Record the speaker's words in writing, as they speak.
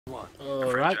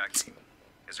Alright. Jackie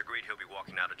has agreed he'll be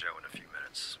walking out of jail in a few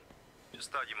minutes.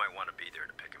 Just thought you might want to be there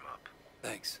to pick him up.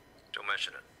 Thanks. Don't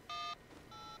mention it.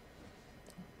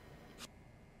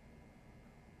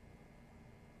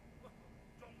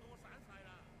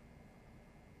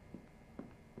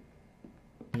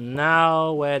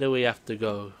 Now, where do we have to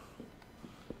go?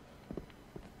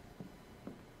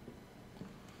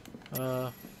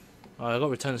 Oh, I got to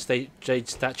return the Jade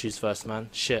statues first, man.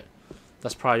 Shit.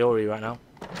 That's priority right now.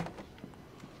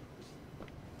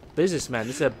 Businessman.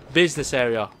 This is a business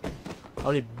area.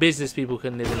 Only business people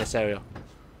can live in this area.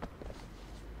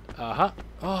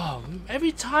 Oh,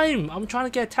 every time I'm trying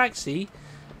to get a taxi,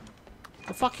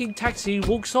 the fucking taxi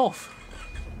walks off.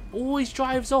 Always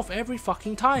drives off every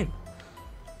fucking time.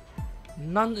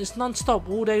 It's non-stop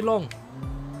all day long.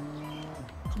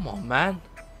 Come on, man.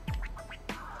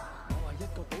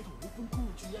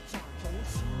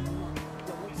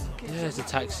 There's a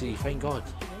taxi, thank God.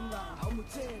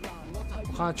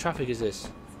 What kind of traffic is this?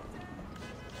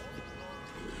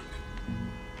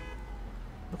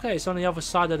 Okay, it's on the other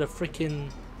side of the freaking...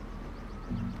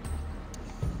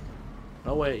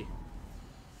 No way.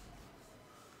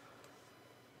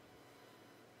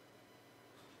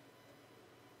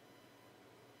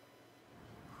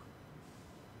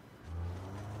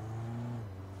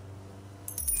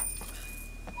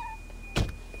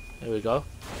 There we go.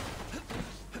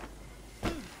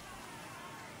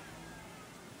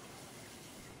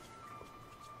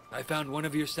 I found one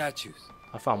of your statues.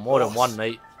 I found more than one,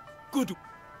 mate. Good.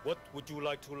 What would you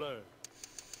like to learn?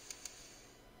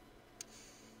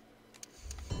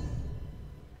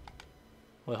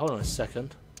 Wait, hold on a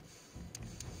second.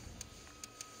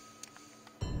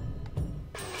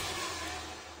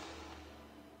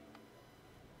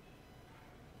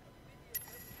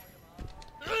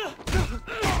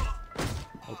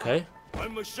 Okay.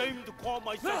 I'm ashamed to call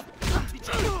myself a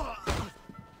teacher.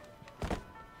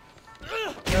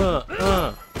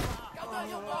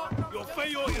 Your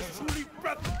failure is truly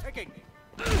breathtaking.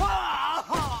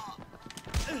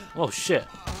 Oh shit.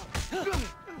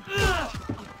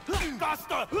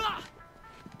 Faster!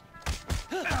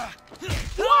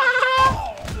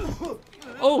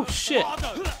 Oh shit.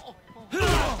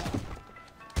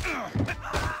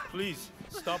 Please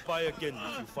stop by again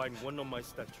if you find one of my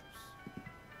statues.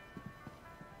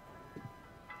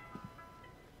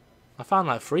 I found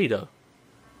like 3 though.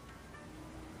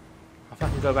 If I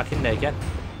can go back in there again.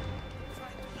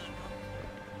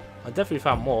 I definitely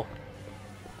found more.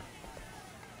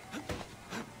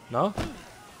 No?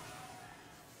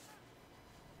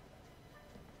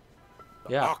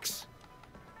 Yeah. Ox,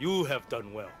 you have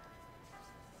done well.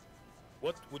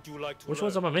 What would you like to Which learn?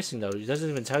 ones am I missing though? It doesn't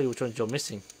even tell you which ones you're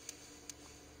missing.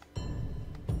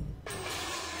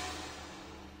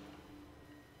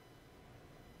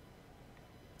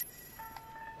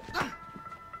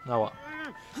 Now what?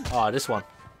 Ah, this one.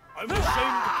 I'm ashamed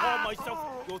to call myself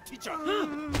your teacher.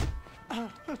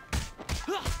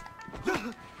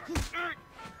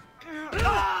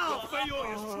 Your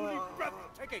failure is truly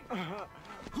breathtaking.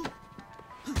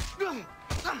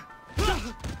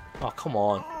 Oh, come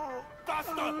on.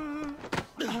 Faster!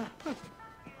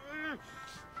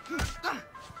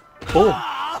 Boom.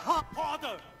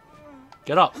 Harder!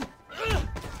 Get up.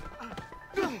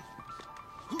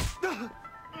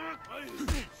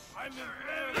 I'm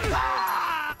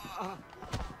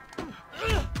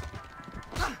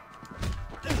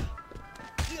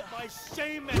my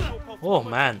shame and your Oh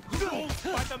man. performance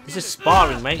by the This is minute.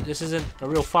 sparring, mate. This isn't a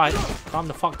real fight. Calm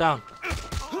the fuck down.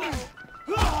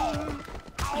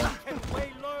 How can we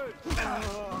learn?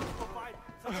 Provide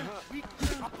such a weak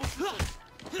opposition.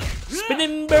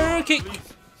 Spinning bird kick.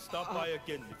 Please stop by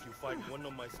again if you find one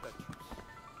of my statues.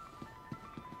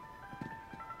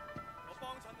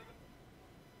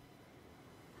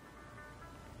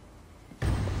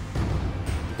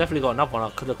 Definitely got another one. I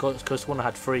could have sworn I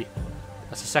had 3.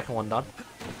 That's the second one done.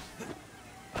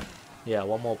 Yeah,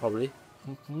 one more probably.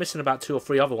 I'm missing about 2 or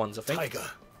 3 other ones, I think. Tiger.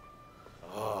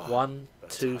 1,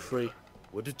 2, 3.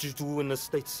 What did you do in the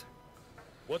States?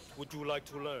 What would you like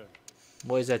to learn?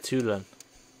 What is there to learn?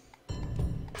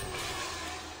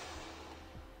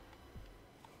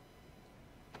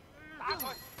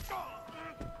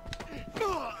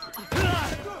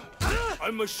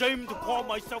 I'm ashamed to call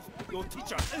myself your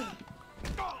teacher.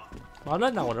 Well, I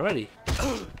learned that one already.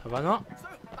 Have I not?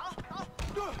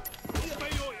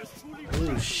 Failure is truly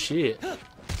Oh shit.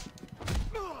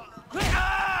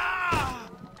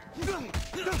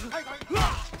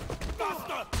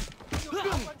 faster.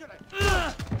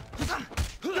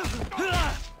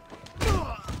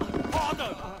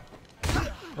 Harder.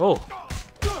 Oh.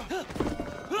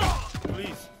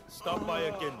 Please stop by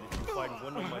again if you find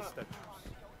one of my statues.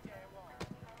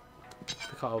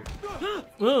 Pick up.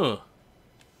 Ugh.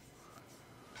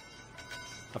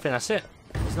 I think that's it.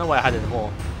 There's no way I had any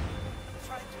more.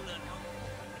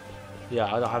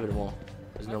 Yeah, I don't have any more.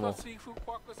 There's no more. Sifu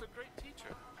Kwok was a great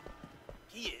teacher.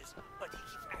 He is, but he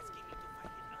keeps asking me to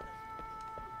fight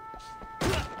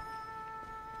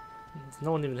in others.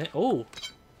 No one even hit. Oh!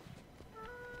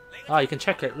 Ah, you can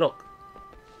check it. Look.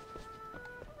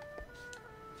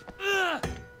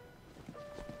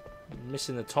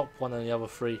 Missing the top one and the other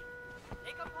three.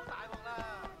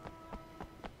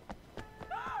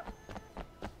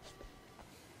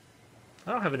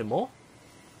 I don't have any more.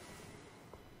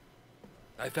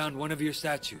 I found one of your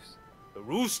statues. The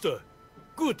rooster.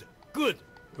 Good, good.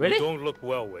 Really? You don't look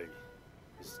well, Wei.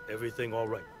 Is everything all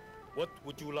right? What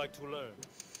would you like to learn?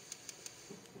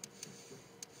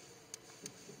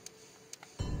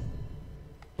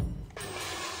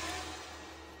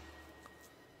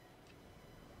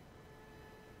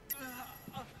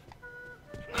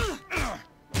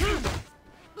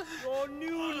 Your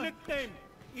new nickname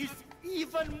is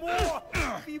even more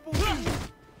people.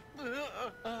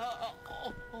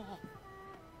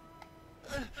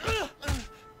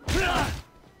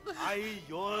 I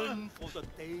yearn for the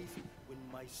days when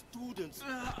my students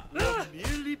were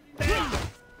merely banned.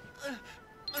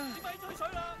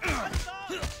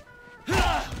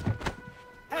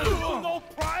 Have you no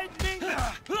pride, Ming?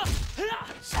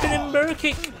 Spinning mirror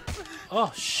kick!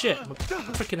 Oh shit, my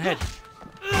freaking head.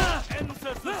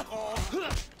 Ancestors call.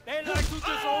 They like to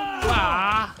disown you.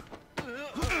 Ah!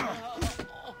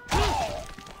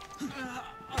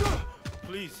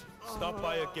 Please, stop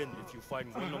by again if you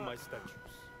find one of my statues.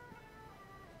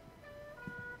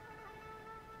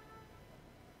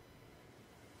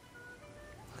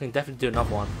 I can definitely do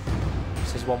another one.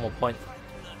 This is one more point.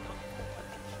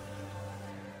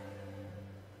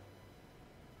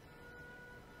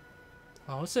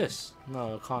 Oh, what's this?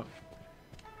 No, I can't.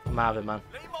 I'm out of it, man.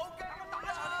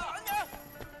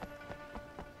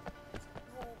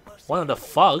 One of the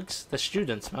thugs? The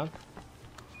students, man.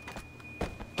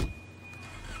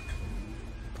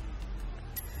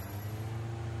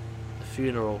 The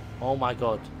funeral. Oh my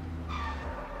god.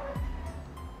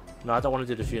 No, I don't want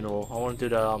to do the funeral. I want to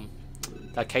do the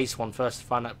that case one first.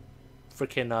 Find that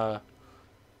freaking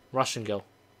Russian girl.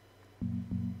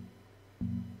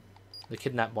 The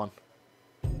kidnapped one.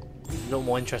 A little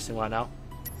more interesting right now.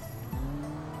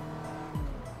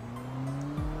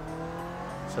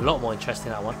 It's a lot more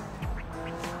interesting, that one.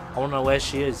 I want to know where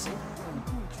she is.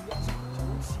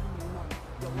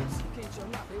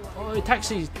 Oh,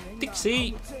 taxi!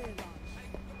 Dixie!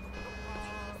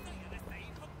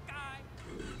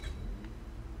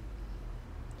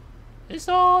 It's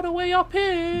all the way up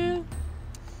here!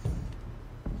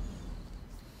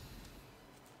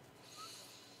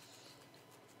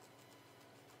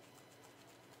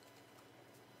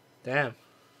 Damn.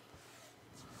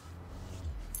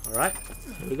 Alright,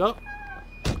 here we go.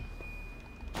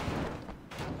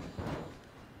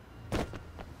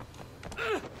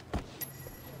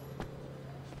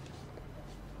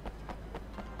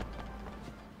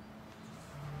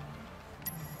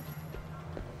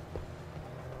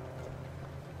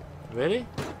 Really?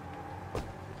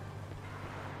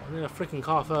 I need a freaking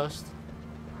car first.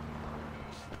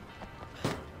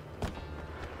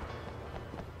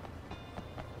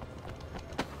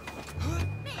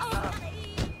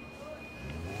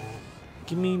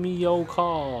 Give me your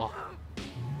car.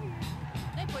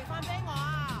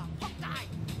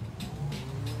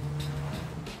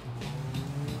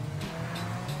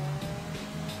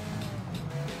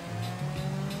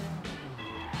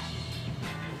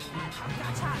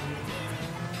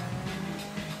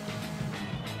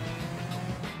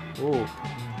 Ooh.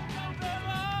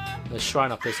 There's a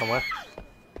shrine up here somewhere.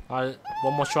 One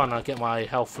more shrine and I'll get my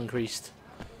health increased.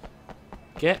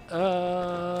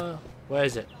 Where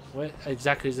is it? Where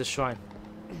exactly is the shrine?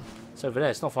 It's over there,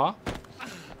 it's not far.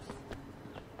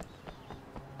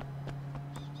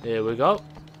 Here we go.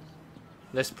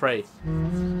 Let's pray.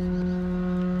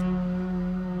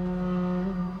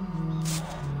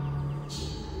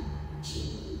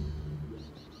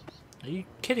 Are you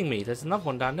kidding me? There's another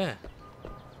one down there.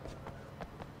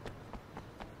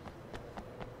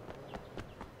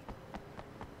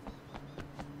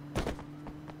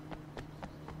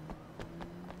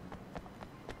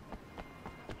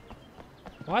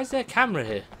 Why is there a camera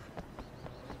here?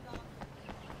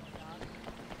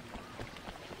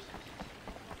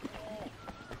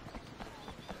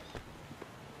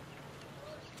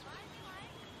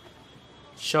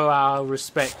 Show our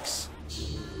respects.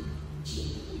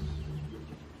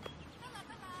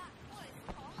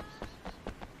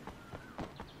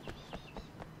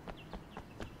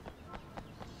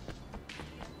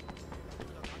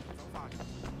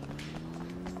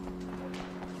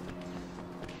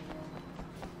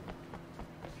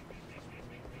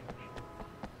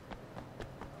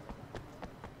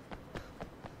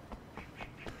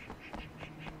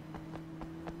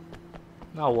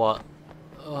 Now what?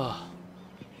 Ugh.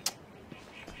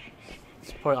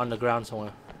 It's probably underground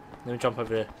somewhere. Let me jump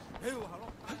over here.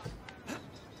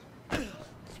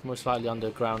 It's most likely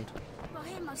underground.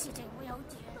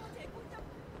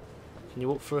 Can you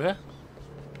walk through here?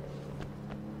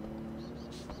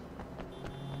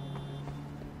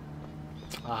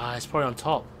 Ah, it's probably on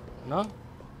top. No?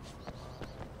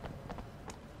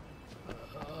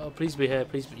 Please be here.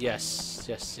 Please be. Yes,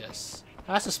 yes, yes.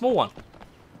 That's a small one.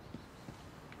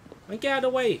 And get out of the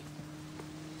way.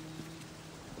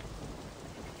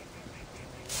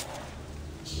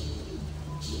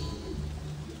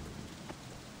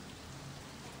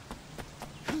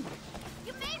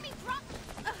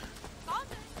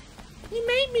 You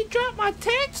made me drop my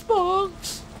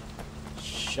textbooks.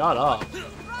 Shut up.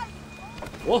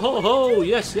 Whoa ho ho!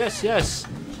 Yes, yes, yes.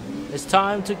 It's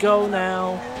time to go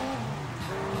now.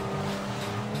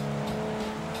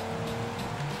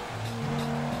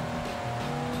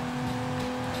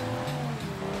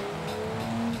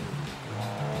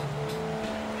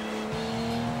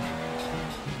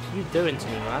 What are you doing to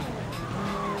me, man?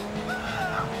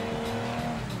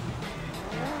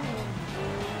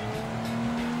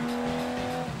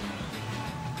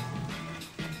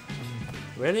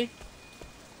 Really?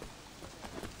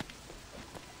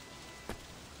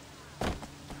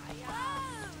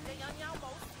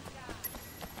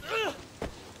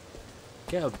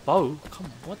 Get a bow? Come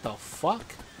on, what the fuck?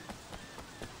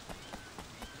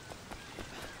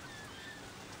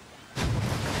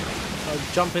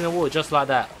 I'll jump in the water just like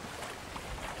that.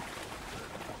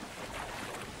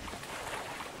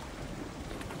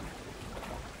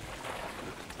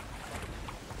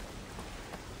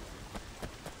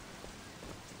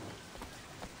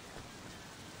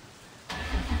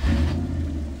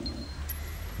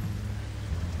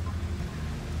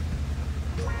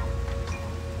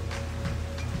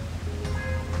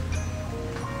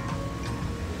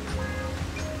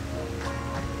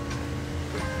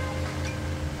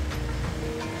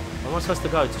 Where am I supposed to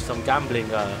go? To some gambling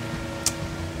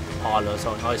parlour or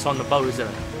something? Oh, it's on the boat, isn't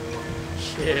it?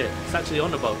 Shit, it's actually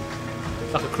on the boat.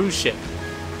 It's like a cruise ship.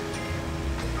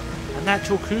 An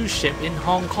actual cruise ship in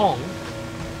Hong Kong?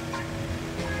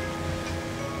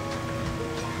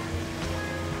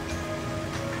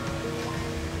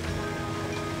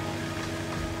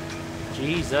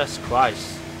 Jesus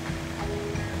Christ.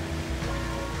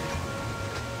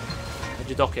 How'd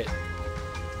you dock it?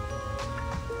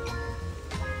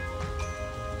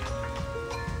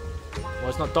 Well,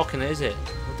 it's not docking it, is it?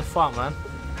 What the fuck, man?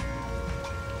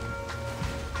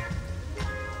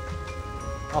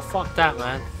 Oh, fuck that,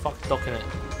 man. Fuck docking it.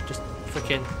 Just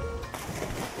freaking...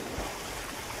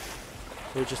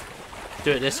 We'll just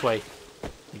do it this way.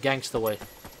 The gangster way.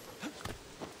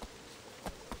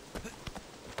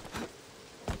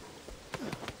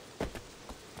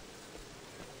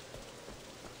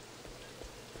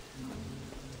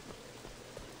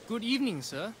 Good evening,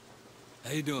 sir.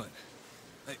 How you doing?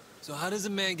 Hey, so how does a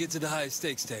man get to the highest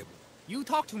stakes table? You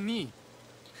talk to me.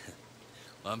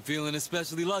 I'm feeling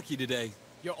especially lucky today.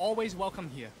 You're always welcome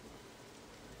here.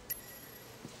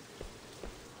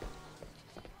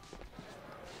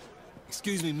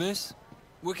 Excuse me, miss.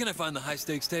 Where can I find the high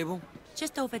stakes table?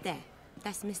 Just over there.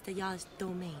 That's Mr. Yar's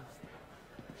domain.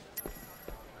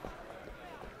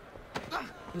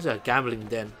 This is a gambling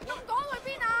den.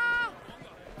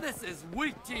 This is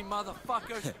weak tea,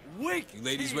 motherfuckers. Weak You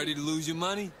ladies tea. ready to lose your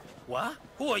money? What?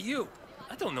 Who are you?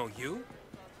 I don't know you.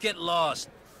 Get lost.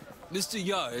 Mr.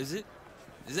 Yar, is it?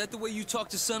 Is that the way you talk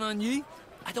to Sun On Yi?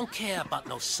 I don't care about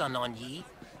no Sun On Yi.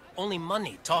 Only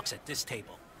money talks at this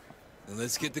table. Then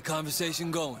let's get the conversation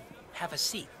going. Have a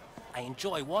seat. I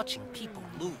enjoy watching people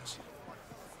lose.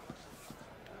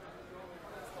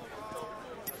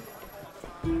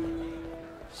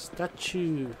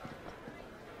 Statue.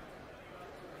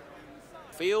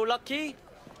 Feel lucky?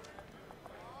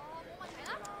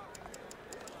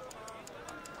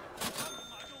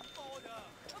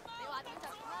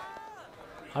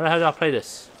 How the hell do I play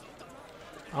this?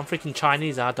 I'm freaking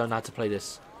Chinese and I don't know how to play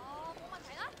this.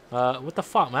 What the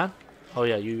fuck, man? Oh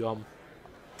yeah, you,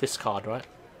 discard, right?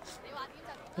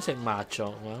 This ain't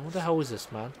mahjong, man. What the hell is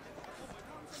this, man?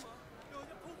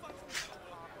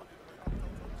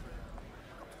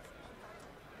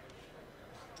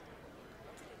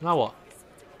 Now what?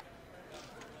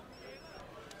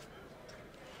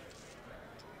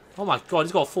 Oh my god,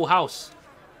 he's got a full house.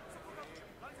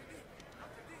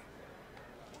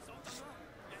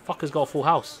 Fucker's got a full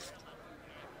house.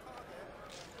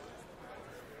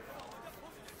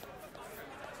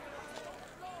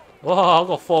 Whoa, I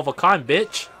got 4 of a kind,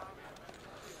 bitch.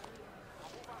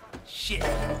 Shit.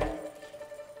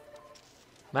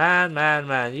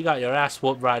 Man, you got your ass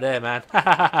whooped right there, man.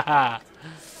 I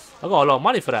got a lot of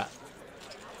money for that.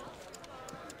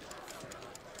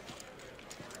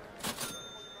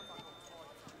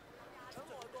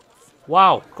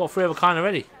 Wow, got 3 of a kind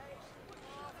already.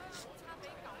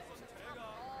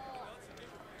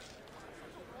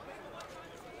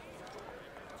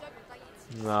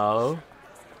 No.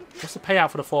 What's the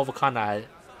payout for the 4 of a kind?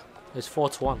 It's 4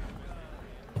 to 1.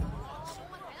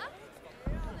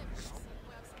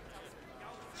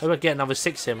 How about get another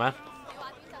 6 here, man?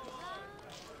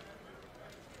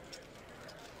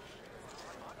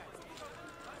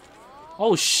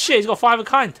 Oh shit, he's got 5 of a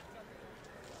kind.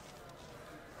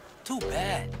 Too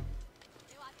bad.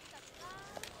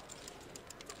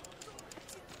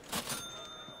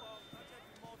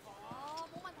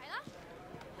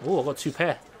 Oh, I got 2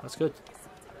 pair. That's good.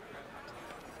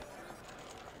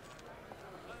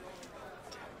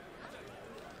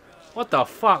 What the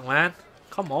fuck, man?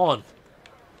 Come on.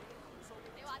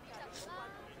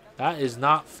 That is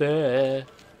not fair.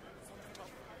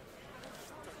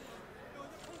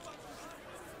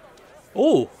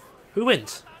 Oh, who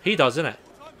wins? He does, isn't it?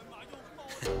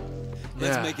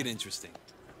 Let's Yeah. make it interesting.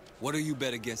 What do you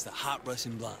bet against a hot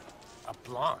Russian blonde? A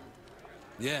blonde.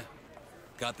 Yeah.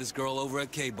 Got this girl over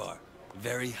at K-Bar.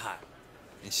 Very hot.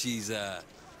 And she's,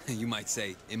 you might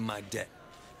say, in my debt.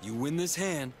 You win this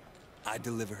hand, I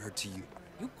deliver her to you.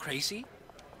 You crazy?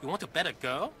 You want to bet a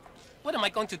girl? What am I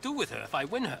going to do with her if I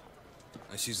win her?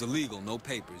 And she's illegal, no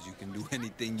papers. You can do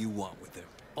anything you want with her.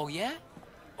 Oh yeah?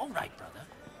 All right, brother.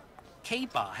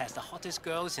 K-Bar has the hottest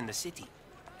girls in the city,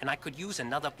 and I could use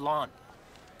another blonde.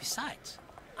 Besides,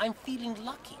 I'm feeling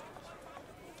lucky.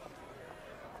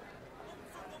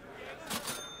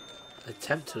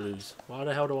 Attempt to lose. Why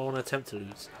the hell do I want to attempt to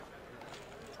lose?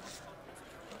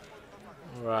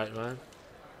 Alright, man.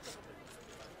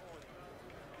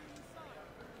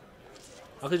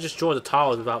 I could just draw the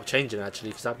tiles without changing, actually,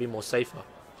 because that'd be more safer.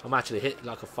 I'm actually hit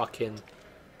like a fucking...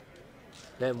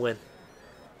 Let him win.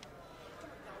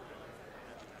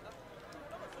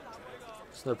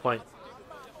 There's no point.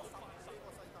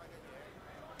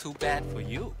 Too bad for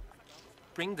you.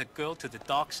 Bring the girl to the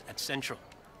docks at Central.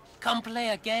 Come play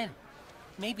again.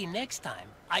 Maybe next time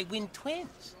I win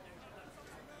twins.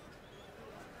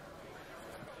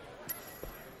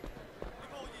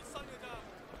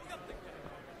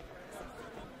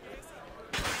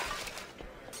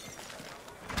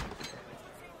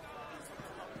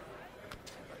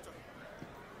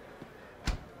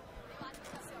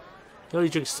 He only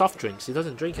drinks soft drinks. He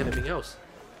doesn't drink anything else.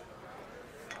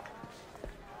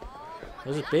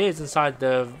 There's a beers inside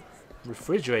the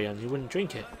refrigerator and he wouldn't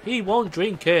drink it. He won't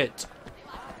drink it.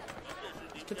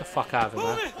 Get the fuck out of it,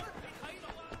 man.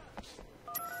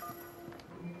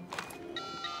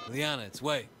 Liana, it's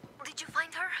Wei. Did you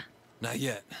find her? Not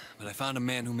yet, but I found a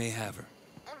man who may have her.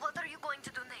 What are you going to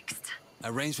do next? I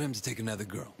arranged for him to take another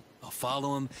girl. I'll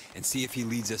follow him and see if he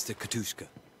leads us to Katushka.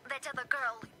 That other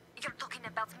girl, you're talking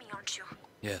about me, aren't you?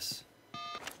 Yes.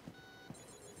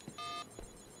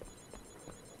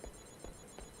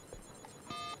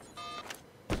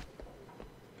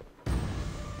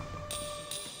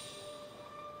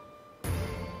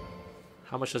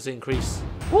 How much does it increase?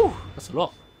 Woo! That's a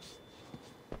lot.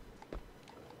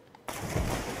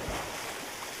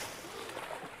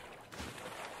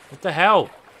 What the hell?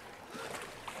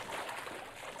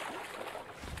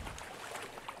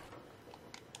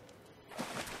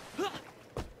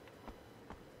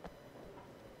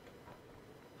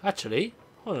 Actually,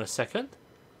 hold on a second.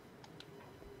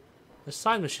 There's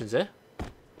side missions there.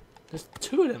 There's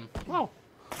 2 of them. Wow.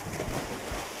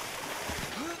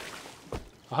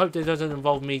 I hope it doesn't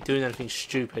involve me doing anything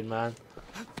stupid, man.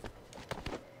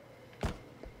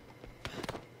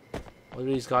 What do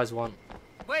these guys want?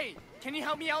 Wait, can you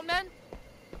help me out, man?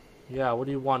 Yeah, what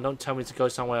do you want? Don't tell me to go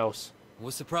somewhere else.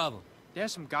 What's the problem?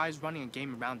 There's some guys running a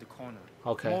game around the corner.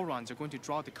 Okay. Morons are going to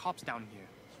draw the cops down here.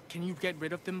 Can you get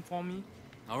rid of them for me?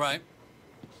 All right.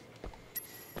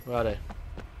 Righto.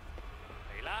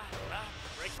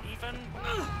 Break even.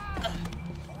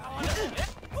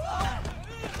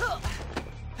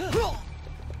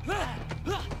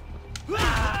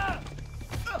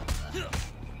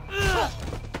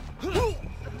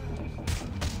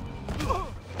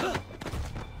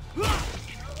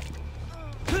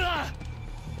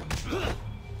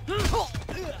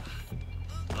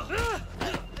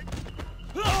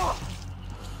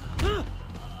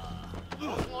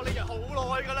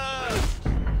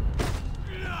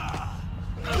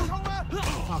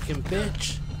 Fucking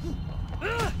bitch.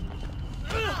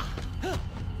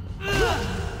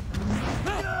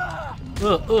 They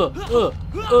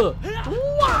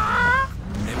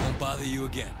won't bother bother you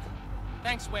again.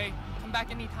 Thanks, Wei. Come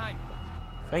back anytime.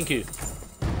 Thank you.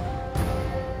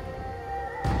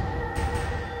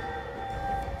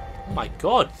 Oh my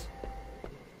god.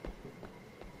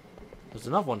 There's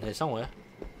another one here somewhere.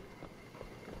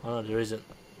 Oh no, there isn't.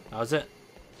 That was it.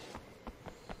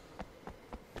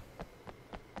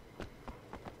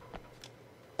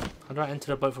 How do I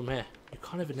enter the boat from here? You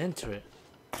can't even enter it.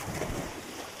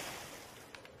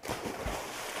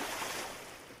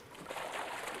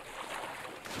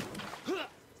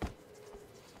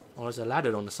 Oh, there's a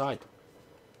ladder on the side.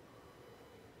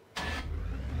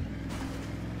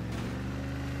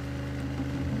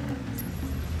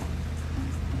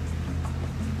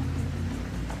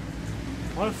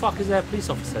 Why the fuck is there a police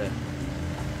officer?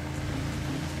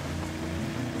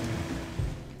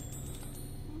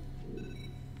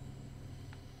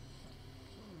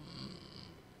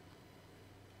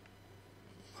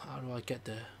 How do I get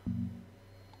there?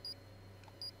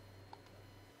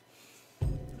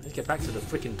 Let's get back to the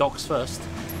freaking docks first.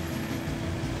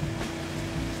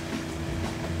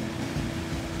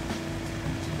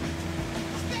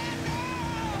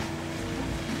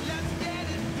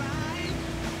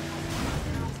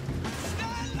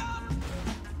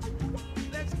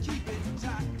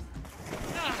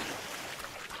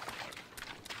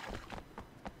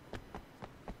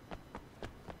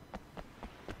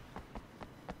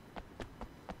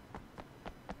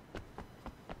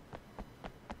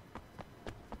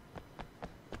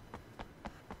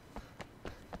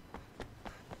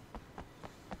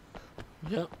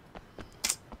 Yep.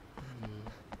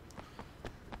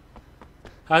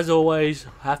 As always,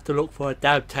 have to look for a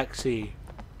damn taxi.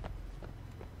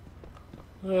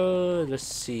 Let's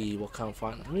see what kind of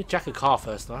find. Let me check a car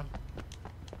first, man.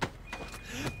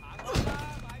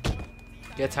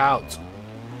 Get out.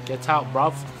 Get out,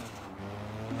 bruv.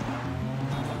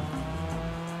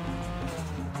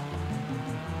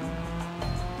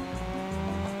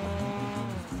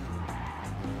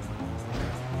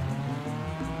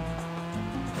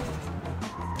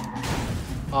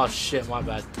 Oh shit, my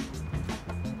bad.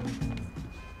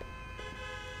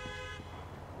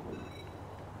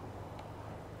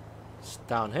 It's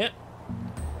down here.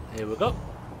 Here we go.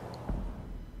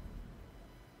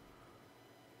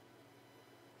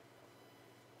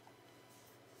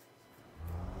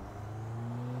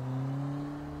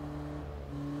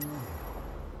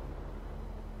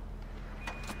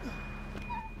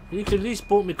 You could at least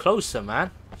brought me closer, man.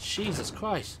 Jesus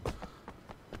Christ.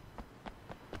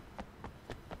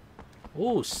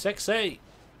 Ooh, sexy.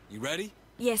 You ready?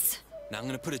 Yes. Now I'm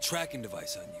gonna put a tracking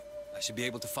device on you. I should be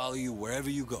able to follow you wherever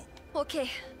you go.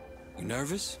 Okay. You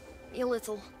nervous? A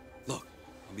little. Look,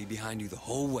 I'll be behind you the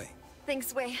whole way.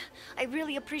 Thanks, Wei. I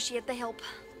really appreciate the help.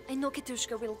 I know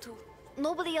Kitushka will too.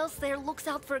 Nobody else there looks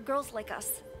out for girls like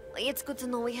us. It's good to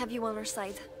know we have you on our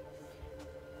side.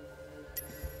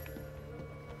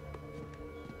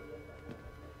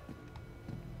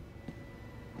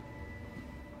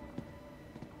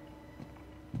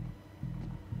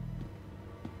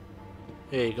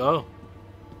 Here you go.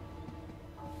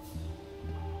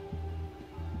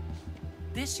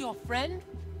 This your friend?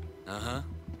 Uh-huh.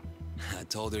 I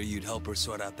told her you'd help her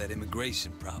sort out that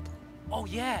immigration problem. Oh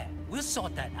yeah, we'll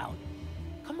sort that out.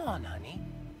 Come on, honey.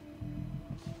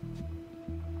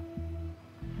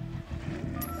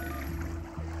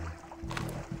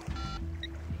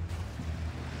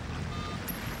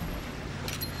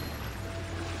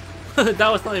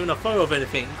 That was not even a photo of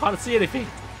anything. You can't see anything.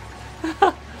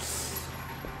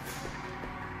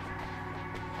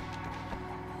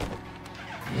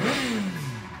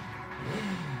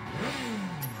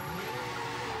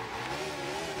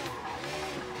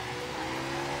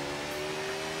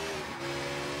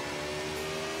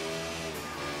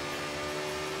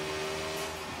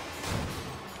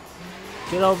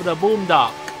 Get over the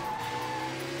boondock.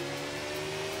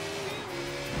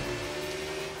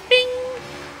 Bing.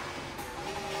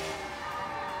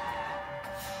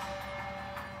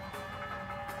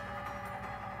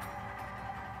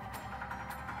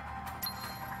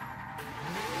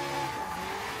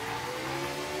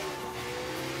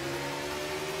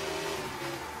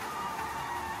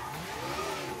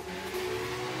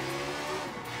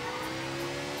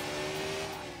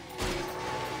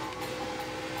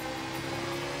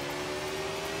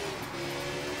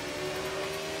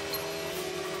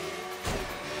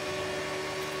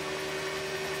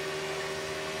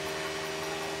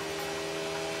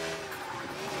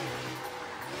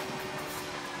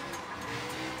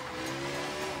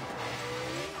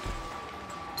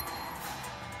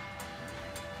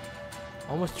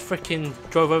 Almost freaking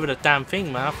drove over the damn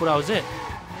thing, man. I thought that was it.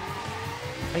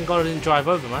 Thank God I didn't drive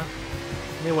over, man.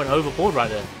 They went overboard right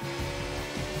there.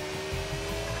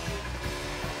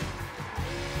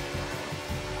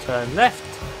 Turn left.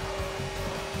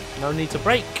 No need to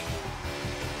brake.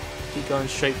 Keep going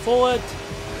straight forward.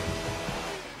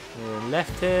 And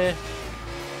left here.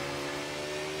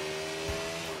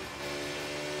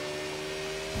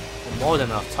 More than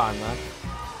enough time, man.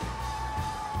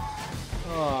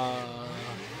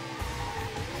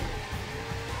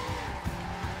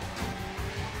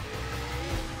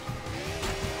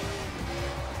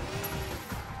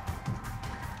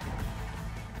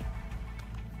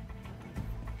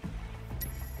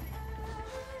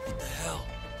 What the hell?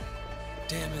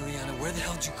 Damn, Ileana, where the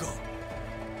hell did you go?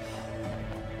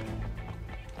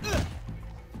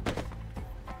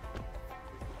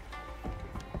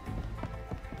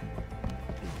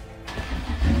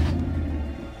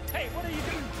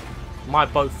 My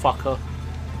boat, fucker.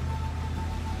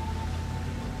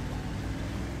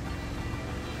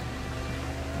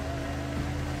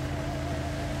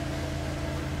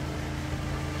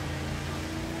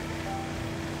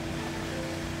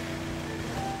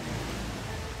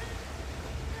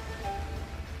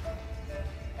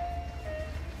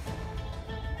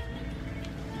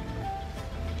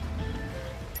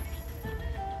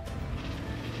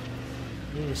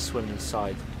 Let me swim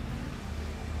inside.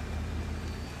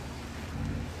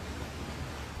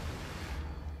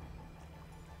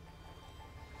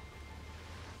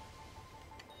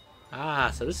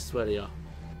 Ah, so this is where they are.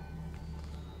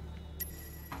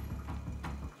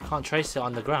 Can't trace it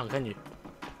on the ground, can you?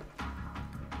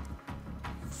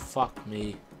 Fuck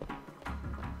me.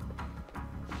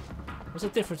 What's the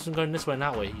difference in going this way and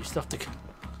that way? You still have to go.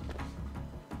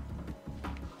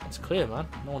 It's clear, man.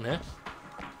 No one here.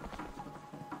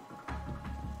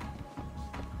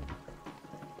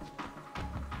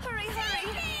 Hurry,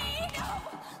 hurry!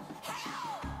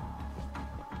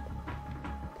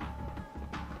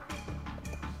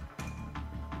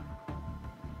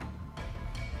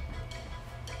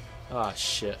 Ah,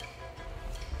 shit.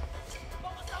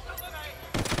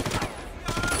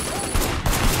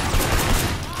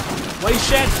 Wait,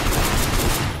 shit!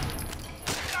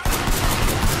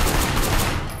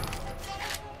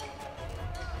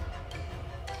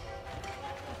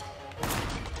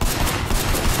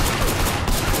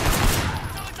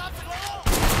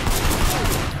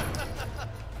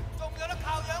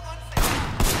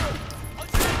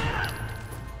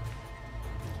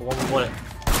 One more bullet.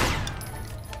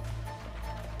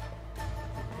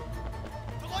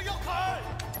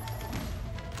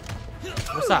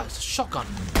 What's that? It's a shotgun.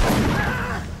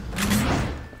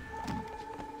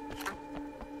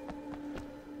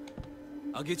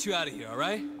 I'll get you out of here, all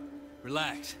right?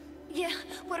 Relax. Yeah,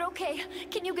 we're okay.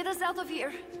 Can you get us out of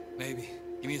here? Maybe.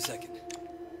 Give me a second.